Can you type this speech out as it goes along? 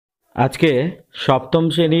আজকে সপ্তম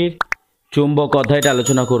শ্রেণীর চুম্বক অধ্যায়টা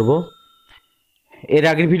আলোচনা করব। এর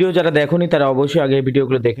আগের ভিডিও যারা দেখোনি তারা অবশ্যই আগের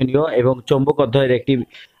ভিডিওগুলো দেখে নিও এবং চুম্বক অধ্যায়ের একটি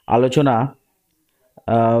আলোচনা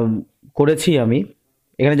আম, করেছি আমি।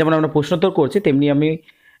 এখানে যেমন আমরা প্রশ্নোত্তর করছি তেমনি আমি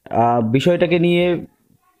বিষয়টাকে নিয়ে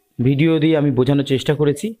ভিডিও দিয়ে আমি বোঝানোর চেষ্টা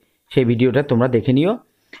করেছি। সেই ভিডিওটা তোমরা দেখে নিও।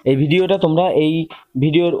 এই ভিডিওটা তোমরা এই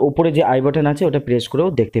ভিডিওর উপরে যে আই বাটন আছে ওটা প্রেস করেও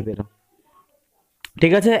দেখতে পেরো।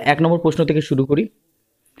 ঠিক আছে, 1 নম্বর প্রশ্ন থেকে শুরু করি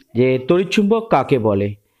যে তড়িৎচুম্বক কাকে বলে।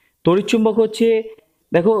 তড়িৎচুম্বক হচ্ছে,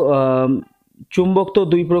 দেখো, চুম্বক তো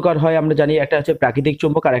দুই প্রকার হয় আমরা জানি, একটা হচ্ছে প্রাকৃতিক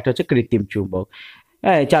চুম্বক আর একটা হচ্ছে কৃত্রিম চুম্বক।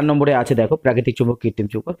 হ্যাঁ, 4 নম্বরে আছে দেখো, প্রাকৃতিক চুম্বক কৃত্রিম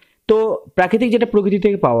চুম্বক। তো প্রাকৃতিক যেটা প্রকৃতি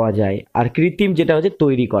থেকে পাওয়া যায় আর কৃত্রিম যেটা হচ্ছে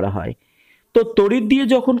তৈরি করা হয়। তো তড়িৎ দিয়ে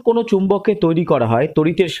যখন কোনো চুম্বককে তৈরি করা হয়,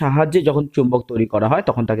 তড়িতের সাহায্যে যখন চুম্বক তৈরি করা হয়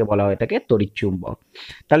তখন তাকে বলা হয় থাকে তড়িৎ চুম্বক।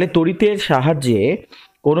 তাহলে তড়িতের সাহায্যে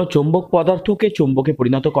কোনো চুম্বক পদার্থকে চুম্বকে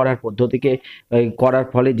পরিণত করার পদ্ধতিকে করার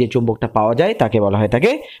ফলে যে চুম্বকটা পাওয়া যায় তাকে বলা হয়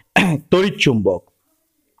থাকে তড়িৎ চুম্বক।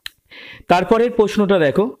 তারপরের প্রশ্নটা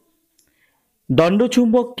দেখো,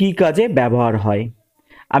 দণ্ডচুম্বক কি কাজে ব্যবহার হয়।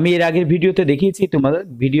 আমি এর আগের ভিডিওতে দেখিয়েছি, তোমাদের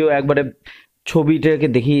ভিডিও একবারে ছবিটাকে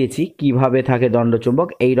দেখিয়েছি কিভাবে থাকে দণ্ডচুম্বক।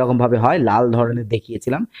 এই রকম ভাবে হয়, লাল ধরনের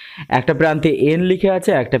দেখিয়েছিলাম। একটা প্রান্তে এন লিখে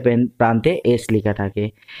আছে, একটা প্রান্তে এস লেখা থাকে।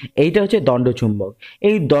 এইটা হচ্ছে দণ্ডচুম্বক।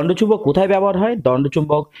 এই দণ্ডচুম্বক কোথায় ব্যবহার হয়?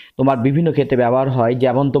 দণ্ডচুম্বক তোমার বিভিন্ন ক্ষেত্রে ব্যবহার হয়,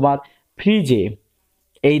 যেমন তোমার ফ্রিজে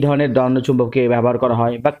এই ধরনের দণ্ডচুম্বককে ব্যবহার করা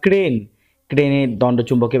হয়, বা ক্রেনের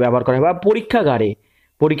দণ্ডচুম্বককে ব্যবহার করা হয়, বা পরীক্ষাগারে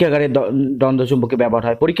দণ্ডচুম্বকে ব্যবহার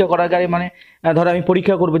হয়। পরীক্ষা করাগারে মানে ধরো আমি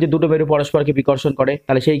পরীক্ষা করবো যে দুটো মেরু পরস্পরকে বিকর্ষণ করে,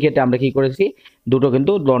 তাহলে সেই ক্ষেত্রে আমরা কি করেছি, দুটো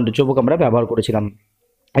কিন্তু দণ্ডচুম্বক আমরা ব্যবহার করেছিলাম।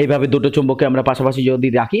 এইভাবে দুটো চুম্বককে আমরা পাশাপাশি যদি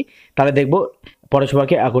রাখি তাহলে দেখবো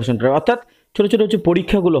পরস্পরকে আকর্ষণ করে। অর্থাৎ ছোট ছোট যে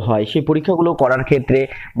পরীক্ষাগুলো হয় সেই পরীক্ষাগুলো করার ক্ষেত্রে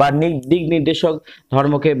বা দিক নির্দেশক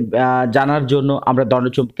ধর্মকে জানার জন্য আমরা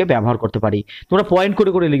দণ্ডচুম্বককে ব্যবহার করতে পারি। তোমরা পয়েন্ট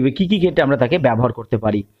করে করে লিখবে কি কি ক্ষেত্রে আমরা তাকে ব্যবহার করতে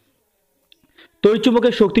পারি।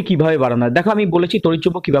 তড়িৎচুম্বকের শক্তি কিভাবে বাড়ানো হয়? দেখো, আমি বলেছি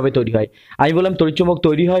তড়িৎচুম্বক কিভাবে তৈরি হয়। আমি বললাম তড়িৎচুম্বক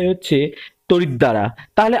তৈরি হয় হচ্ছে তড়িৎ দ্বারা।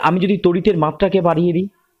 তাহলে আমি যদি তড়িতের মাত্রাকে বাড়িয়ে দিই,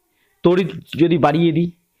 তড়িৎ যদি বাড়িয়ে দিই,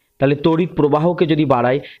 তাহলে তড়িৎ প্রবাহকে যদি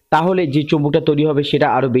বাড়াই, তাহলে যে চুম্বকটা তৈরি হবে সেটা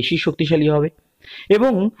আরো বেশি শক্তিশালী হবে।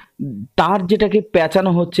 এবং তার যেটাকে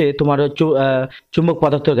পেঁচানো হচ্ছে তোমার চুম্বক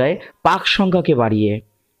পদার্থের গায়ে, পাক সংখ্যাকে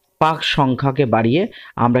বাড়িয়ে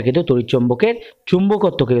আমরা কিন্তু তড়িৎচুম্বকের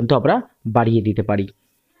চুম্বকত্বকে কিন্তু আমরা বাড়িয়ে দিতে পারি।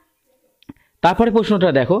 তারপরে প্রশ্নটা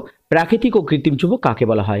দেখো, প্রাকৃতিক ও কৃত্রিম চুম্বক কাকে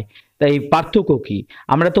বলা হয়? তাই পার্থক্য কি?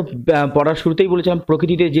 আমরা তো পড়ার শুরুতেই বলেছিলাম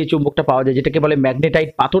প্রকৃতিতে যে চুম্বকটা পাওয়া যায়, যেটাকে বলে ম্যাগনেটাইট,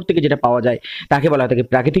 পাথর থেকে যেটা পাওয়া যায় তাকে বলা হয় থাকে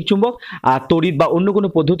প্রাকৃতিক চুম্বক। আর তড়িৎ বা অন্য কোনো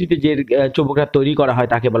পদ্ধতিতে যে চুম্বকটা তৈরি করা হয়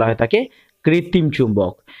তাকে বলা হয় থাকে কৃত্রিম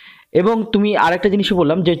চুম্বক। এবং তুমি আরেকটা জিনিসও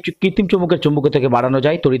বললাম যে কৃত্রিম চুম্বকের চুম্বকত্বকে বাড়ানো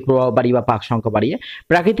যায় তড়িৎ প্রবাহ বাড়িয়ে বা পাক সংখ্যা বাড়িয়ে।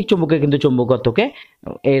 প্রাকৃতিক চুম্বকের কিন্তু চুম্বকত্বকে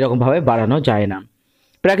এইরকমভাবে বাড়ানো যায় না।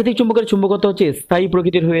 প্রাকৃতিক চুম্বকের চুম্বকত্ব হচ্ছে স্থায়ী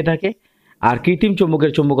প্রকৃতির হয়ে থাকে, আর কৃত্রিম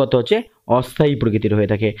চুম্বকের চুম্বকত্ব হচ্ছে অস্থায়ী প্রকৃতির হয়ে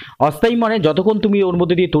থাকে। অস্থায়ী মানে যতক্ষণ তুমি ওর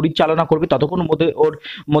মধ্যে দিয়ে তড়িৎ চালনা করবে ততক্ষণ ওর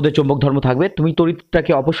মধ্যে চুম্বক ধর্ম থাকবে। তুমি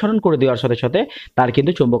তড়িৎটাকে অপসারণ করে দেওয়ার সাথে সাথে তার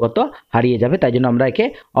কিন্তু চুম্বকত্ব হারিয়ে যাবে, তাই জন্য আমরা একে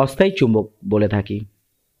অস্থায়ী চুম্বক বলে থাকি।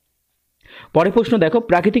 পরের প্রশ্ন দেখো,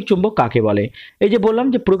 প্রাকৃতিক চুম্বক কাকে বলে? এই যে বললাম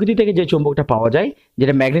যে প্রকৃতি থেকে যে চুম্বকটা পাওয়া যায়,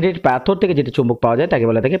 যেটা ম্যাগনেটেড পাথর থেকে যেটা চুম্বক পাওয়া যায় তাকে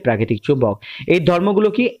বলা থাকে প্রাকৃতিক চুম্বক। এই ধর্মগুলো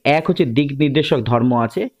কি? এক হচ্ছে দিক নির্দেশক ধর্ম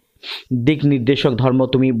আছে। দিক নির্দেশক ধর্ম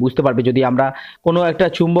তুমি বুঝতে পারবে যদি আমরা কোনো একটা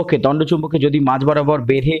চুম্বককে, দণ্ডচুম্বককে যদি মাঝ বরাবর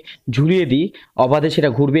বেঁধে ঝুলিয়ে দিই, অবাধে সেটা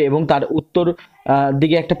ঘুরবে এবং তার উত্তর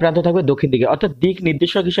দিকে একটা প্রান্ত থাকবে, দক্ষিণ দিকে, অর্থাৎ দিক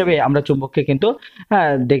নির্দেশক হিসেবে আমরা চুম্বককে কিন্তু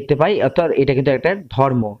দেখতে পাই। অর্থাৎ এটা কিন্তু একটা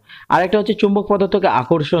ধর্ম। আরেকটা হচ্ছে চুম্বক পদার্থকে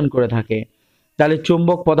আকর্ষণ করে থাকে, তাহলে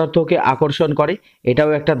চুম্বক পদার্থকে আকর্ষণ করে, এটাও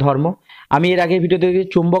একটা ধর্ম। আমি এর আগে ভিডিওতে দেখি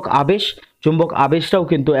চুম্বক আবেশটাও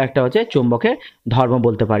কিন্তু একটা হচ্ছে চুম্বকের ধর্ম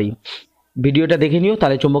বলতে পারি। ভিডিওটা দেখে নিও,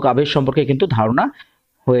 তাহলে চুম্বক আবেশ সম্পর্কে কিন্তু ধারণা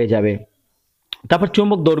হয়ে যাবে। তারপর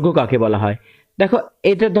চুম্বক দৈর্ঘ্য কাকে বলা হয়? দেখো,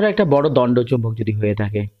 এটা ধরো একটা বড় দণ্ড চুম্বক যদি হয়ে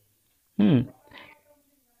থাকে, হুম,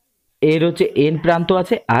 এর হচ্ছে এন প্রান্ত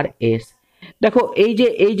আছে আর এস। দেখো এই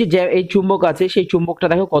চুম্বক আছে, সেই চুম্বকটা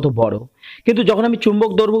দেখো কত বড়। কিন্তু যখন আমি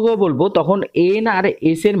চুম্বক দৈর্ঘ্য বলবো তখন এন আর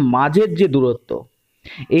এস এর মাঝের যে দূরত্ব,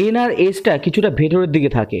 এন আর এসটা কিছুটা ভেতরের দিকে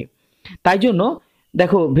থাকে। তাই জন্য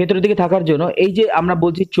দেখো, ভেতরের দিকে থাকার জন্য এই যে আমরা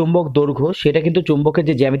বলছি চুম্বক দৈর্ঘ্য, সেটা কিন্তু চুম্বকের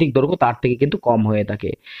যে জ্যামিতিক দৈর্ঘ্য তার থেকে কিন্তু কম হয়ে থাকে,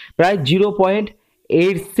 প্রায়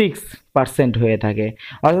 0.86% হয়ে থাকে।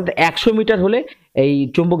 অর্থাৎ 100 মিটার হলে এই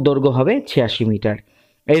চুম্বক দৈর্ঘ্য হবে 86 মিটার।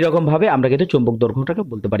 এইরকমভাবে আমরা কিন্তু চুম্বক দৈর্ঘ্যটাকে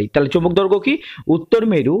বলতে পারি। তাহলে চুম্বক দৈর্ঘ্য কি? উত্তর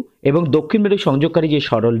মেরু এবং দক্ষিণ মেরু সংযোগকারী যে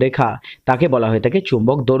সরল রেখা তাকে বলা হয়ে থাকে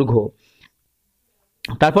চুম্বক দৈর্ঘ্য।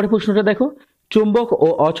 তারপরে প্রশ্নটা দেখো, চুম্বক ও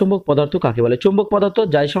অচুম্বক পদার্থ কাকে বলে? চুম্বক পদার্থ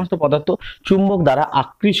যাই সমস্ত পদার্থ চুম্বক দ্বারা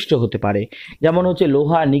আকৃষ্ট হতে পারে, যেমন হচ্ছে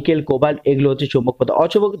লোহা, নিকেল, কোবাল্ট, এগুলো হচ্ছে চুম্বক পদার্থ।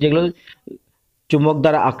 অচুম্বক যেগুলো চুম্বক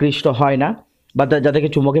দ্বারা আকৃষ্ট হয় না বা যাদেরকে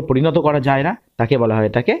চুম্বকে পরিণত করা যায় না তাকে বলা হয়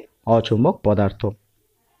তাকে অচুম্বক পদার্থ।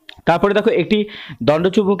 তারপরে দেখো একটি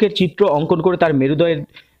দণ্ডচুম্বকের চিত্র অঙ্কন করে তার মেরুদয়ের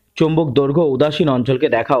চুম্বক দৈর্ঘ্য উদাসীন অঞ্চলকে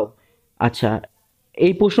দেখাও। আচ্ছা,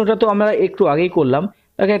 এই প্রশ্নটা তো আমরা একটু আগেই করলাম।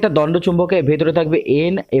 তাকে একটা দণ্ডচুম্বকের ভেতরে থাকবে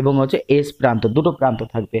এন এবং হচ্ছে এস প্রান্ত, দুটো প্রান্ত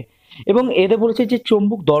থাকবে এবং এতে বলেছে যে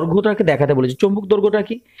চুম্বক দৈর্ঘ্যটাকে দেখাতে বলেছে। চুম্বক দৈর্ঘ্যটা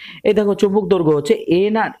কি? এই দেখো, চুম্বক দৈর্ঘ্য হচ্ছে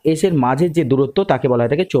এন আর এস এর মাঝের যে দূরত্ব তাকে বলা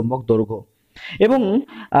হয় তাকে চুম্বক দৈর্ঘ্য। এবং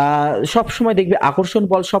সব সময় দেখবে আকর্ষণ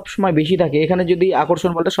বল সব সময় বেশি থাকে। এখানে যদি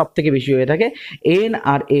আকর্ষণ বলটা সব থেকে বেশি হয়ে থাকে এন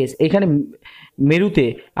আর এস, এখানে মেরুতে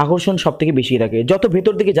আকর্ষণ সব থেকে বেশি থাকে। যত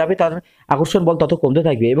ভেতর দিকে যাবে তার আকর্ষণ বল তত কমতে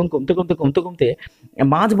থাকবে এবং কমতে কমতে কমতে কমতে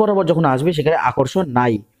মাঝ বরাবর যখন আসবে সেখানে আকর্ষণ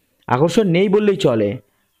নাই, আকর্ষণ নেই বললেই চলে।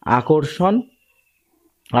 আকর্ষণ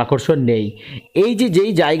আকর্ষণ নেই। এই যে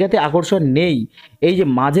যেই জায়গাতে আকর্ষণ নেই, এই যে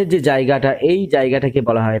মাঝের যে জায়গাটা, এই জায়গাটাকে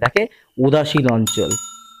বলা হয় তাকে উদাসীন অঞ্চল।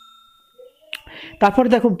 তারপরে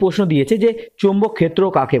দেখো প্রশ্ন দিয়েছে যে চুম্বক ক্ষেত্র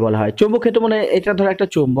কাকে বলা হয়? চুম্বক ক্ষেত্র মানে এটা ধরো একটা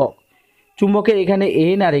চুম্বক, চুম্বকের এখানে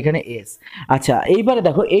এন আর এখানে এস। আচ্ছা, এইবারে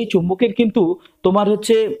দেখো এই চুম্বকের কিন্তু তোমার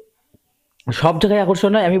হচ্ছে সব জায়গায়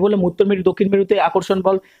আকর্ষণ নয়। আমি বললাম উত্তর মেরু দক্ষিণ মেরুতে আকর্ষণ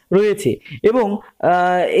বল রয়েছে এবং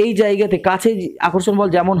এই জায়গাতে কাছে আকর্ষণ বল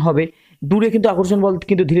যেমন হবে, দূরে কিন্তু আকর্ষণ বল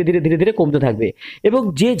কিন্তু ধীরে ধীরে ধীরে ধীরে কমতে থাকবে। এবং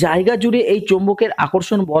যে জায়গা জুড়ে এই চুম্বকের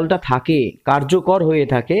আকর্ষণ বলটা থাকে, কার্যকর হয়ে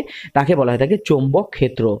থাকে, তাকে বলা হয় থাকে চৌম্বক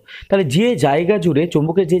ক্ষেত্র। তাহলে যে জায়গা জুড়ে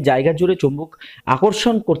চুম্বকের যে জায়গা জুড়ে চুম্বক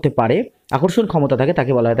আকর্ষণ করতে পারে, আকর্ষণ ক্ষমতা থাকে,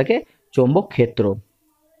 তাকে বলা হয় থাকে চৌম্বক ক্ষেত্র।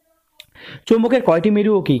 চুম্বকের কয়টি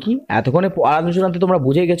মেরু ও কি কি? এতক্ষণে আলোচনাতে তোমরা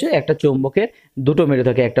বুঝে গেছো একটা চুম্বকের দুটো মেরু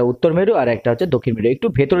থাকে, একটা উত্তর মেরু আর একটা হচ্ছে দক্ষিণ মেরু। একটু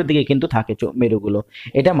ভেতরের দিকে কিন্তু থাকে মেরুগুলো,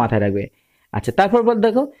 এটা মাথায় রাখবে। আচ্ছা, তারপর বল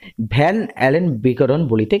দেখো ভ্যান অ্যালেন বিকিরণ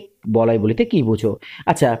বলিতে বলয় বলিতে কি বুঝো?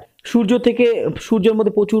 আচ্ছা, সূর্য থেকে সূর্যের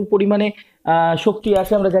মধ্যে প্রচুর পরিমাণে শক্তি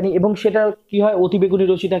আছে আমরা জানি এবং সেটা কি হয়, অতিবেগুনি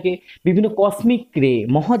রশ্মি থাকে, বিভিন্ন কসমিক রে,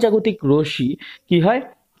 মহাজাগতিক রশ্মি কি হয়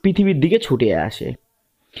পৃথিবীর দিকে ছুটে আসে।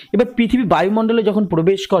 এবার পৃথিবী বায়ুমণ্ডলে যখন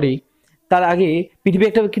প্রবেশ করে তার আগে পৃথিবী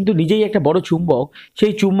একটা কিন্তু নিজেই একটা বড় চুম্বক,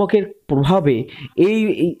 সেই চুম্বকের প্রভাবে এই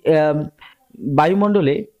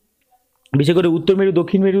বায়ুমণ্ডলে বিশেষ করে উত্তর মেরু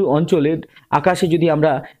দক্ষিণ মেরু অঞ্চলের আকাশে যদি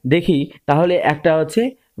আমরা দেখি তাহলে একটা হচ্ছে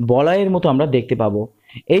বলয়ের মতো আমরা দেখতে পাবো।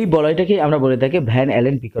 এই বলয়টাকে আমরা বলে থাকি ভ্যান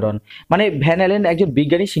অ্যালেন বিকিরণ। মানে ভ্যান অ্যালেন একজন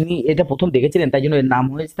বিজ্ঞানী, তিনি এটা প্রথম দেখেছিলেন, তাই জন্য এর নাম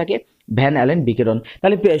হয়েছে থাকে ভ্যান অ্যালেন বিকিরণ।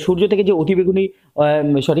 তাহলে সূর্য থেকে যে অতিবেগুনি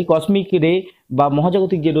কসমিক রে বা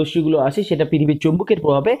মহাজাগতিক যে রশ্মিগুলো আসে সেটা পৃথিবীর চুম্বকের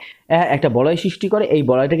প্রভাবে একটা বলয় সৃষ্টি করে, এই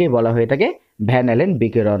বলয়টাকে বলা হয়ে থাকে ভ্যান অ্যালেন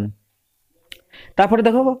বিকিরণ। তারপরে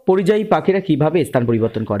দেখো পরিযায়ী পাখিরা কিভাবে স্থান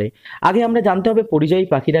পরিবর্তন করে। আগে আমরা জানতে হবে পরিযায়ী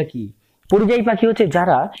পাখিরা কি। পরিযায়ী পাখি হচ্ছে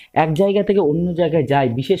যারা এক জায়গা থেকে অন্য জায়গায় যায়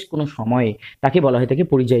বিশেষ কোনো সময়ে, তাকে বলা হয় থাকে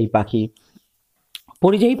পরিযায়ী পাখি।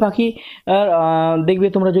 পরিযায়ী পাখি দেখবে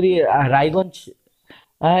তোমরা যদি রায়গঞ্জ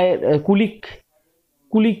কুলিক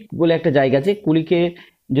কুলিক বলে একটা জায়গা আছে, কুলিকে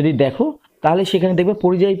যদি দেখো তাহলে সেখানে দেখবে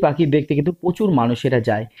পরিযায়ী পাখি দেখতে কিন্তু প্রচুর মানুষেরা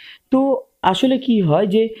যায়। তো আসলে কি হয়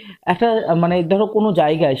যে একটা মানে ধরো কোনো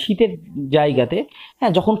জায়গায় শীতের জায়গাতে,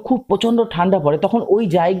 হ্যাঁ, যখন খুব প্রচণ্ড ঠান্ডা পড়ে তখন ওই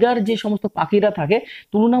জায়গার যে সমস্ত পাখিরা থাকে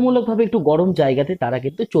তুলনামূলকভাবে একটু গরম জায়গাতে তারা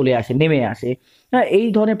কিন্তু চলে আসে, নেমে আসে। হ্যাঁ, এই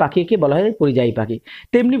ধরনের পাখিকে বলা হয় পরিযায়ী পাখি।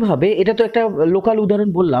 তেমনিভাবে এটা তো একটা লোকাল উদাহরণ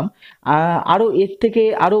বললাম, আরও এর থেকে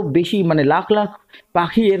আরও বেশি মানে লাখ লাখ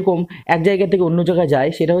পাখি এরকম এক জায়গা থেকে অন্য জায়গায় যায়,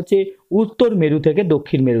 সেটা হচ্ছে উত্তর মেরু থেকে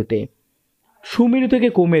দক্ষিণ মেরুতে, সুমেরু থেকে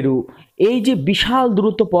কুমেরু। এই যে বিশাল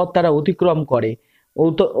দূরত্ব পথ তারা অতিক্রম করে,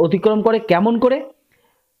 অতিক্রম করে কেমন করে?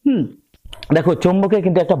 হুম, দেখো চৌম্বকের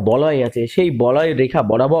কিন্তু একটা বলয় আছে, সেই বলয় রেখা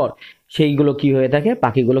বরাবর সেইগুলো কি হয়ে থাকে,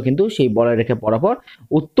 পাখিগুলো কিন্তু সেই বলয় রেখা বরাবর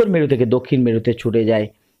উত্তর মেরু থেকে দক্ষিণ মেরুতে ছুটে যায়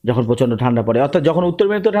যখন প্রচণ্ড ঠান্ডা পড়ে। অর্থাৎ যখন উত্তর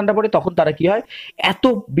মেরুতে ঠান্ডা পড়ে তখন তারা কি হয়, এত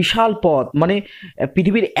বিশাল পথ মানে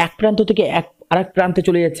পৃথিবীর এক প্রান্ত থেকে আরেক প্রান্তে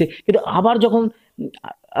চলে যাচ্ছে, কিন্তু আবার যখন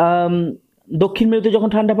আম, দক্ষিণ মেরুতে যখন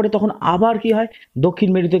ঠান্ডা পড়ে তখন আবার কি হয়, দক্ষিণ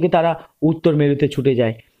মেরু থেকে তারা উত্তর মেরুতে ছুটে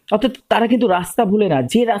যায়। অর্থাৎ তারা কিন্তু রাস্তা ভুলে না,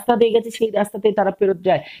 যে রাস্তা দিয়ে গেছে সেই রাস্তাতেই তারা ফেরত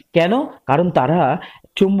যায়। কেন? কারণ তারা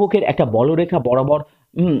চুম্বকের একটা বলরেখা বরাবর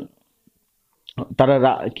তারা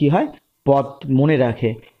কি হয় পথ মনে রাখে।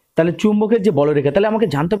 তাহলে চুম্বকের যে বলরেখা, তাহলে আমাকে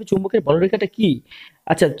জানতে হবে চুম্বকের বলরেখাটা কি।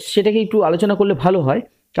 আচ্ছা, সেটাকে একটু আলোচনা করলে ভালো হয়।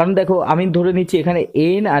 কারণ দেখো আমি ধরে নিচ্ছি এখানে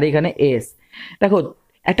এন আর এখানে এস। দেখো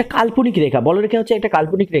একটা কাল্পনিক রেখা, বলরেখা হচ্ছে একটা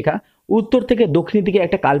কাল্পনিক রেখা, উত্তর থেকে দক্ষিণের দিকে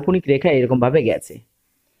একটা কাল্পনিক রেখা এরকম ভাবে গেছে,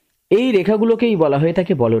 এই রেখাগুলোকেই বলা হয়ে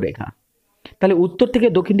থাকে বলরেখা। তাহলে উত্তর থেকে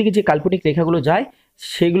দক্ষিণ দিকে যে কাল্পনিক রেখাগুলো যায়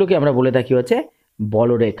সেগুলোকে আমরা বলে থাকি হচ্ছে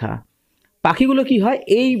বলরেখা। পাখিগুলো কি হয়,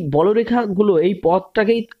 এই বলরেখাগুলো এই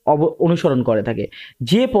পথটাকেই অনুসরণ করে থাকে।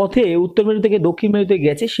 যে পথে উত্তর মেরু থেকে দক্ষিণ মেরুতে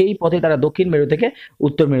গেছে সেই পথে তারা দক্ষিণ মেরু থেকে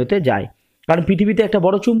উত্তর মেরুতে যায়। কারণ পৃথিবীতে একটা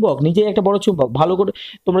বড় চুম্বক, নিজেই একটা বড় চুম্বক। ভালো করে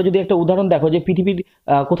তোমরা যদি একটা উদাহরণ দেখো যে পৃথিবীর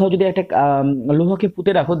কোথাও যদি একটা লোহাকে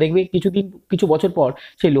পুঁতে রাখো, দেখবে কিছু বছর পর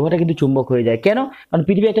সেই লোহাটা কিন্তু চুম্বক হয়ে যায়। কেন? কারণ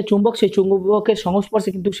পৃথিবী একটা চুম্বক, সেই চুম্বকের সংস্পর্শে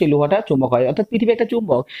কিন্তু সেই লোহাটা চুম্বক হয়। অর্থাৎ পৃথিবী একটা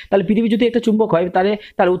চুম্বক। তাহলে পৃথিবী যদি একটা চুম্বক হয়, তাহলে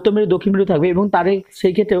তার উত্তর মেরু দক্ষিণ মেরু থাকবে, এবং তার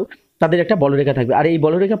সেই ক্ষেত্রেও তাদের একটা বলরেখা থাকবে। আর এই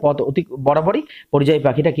বলরেখা পথ অতি বরাবরই পরিযায়ী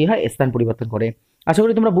পাখিটা কি হয়, স্থান পরিবর্তন করে। আশা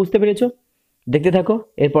করি তোমরা বুঝতে পেরেছো। দেখতে থাকো,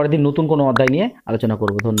 এর পরের দিন নতুন কোনো অধ্যায় নিয়ে আলোচনা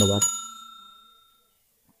করব। ধন্যবাদ।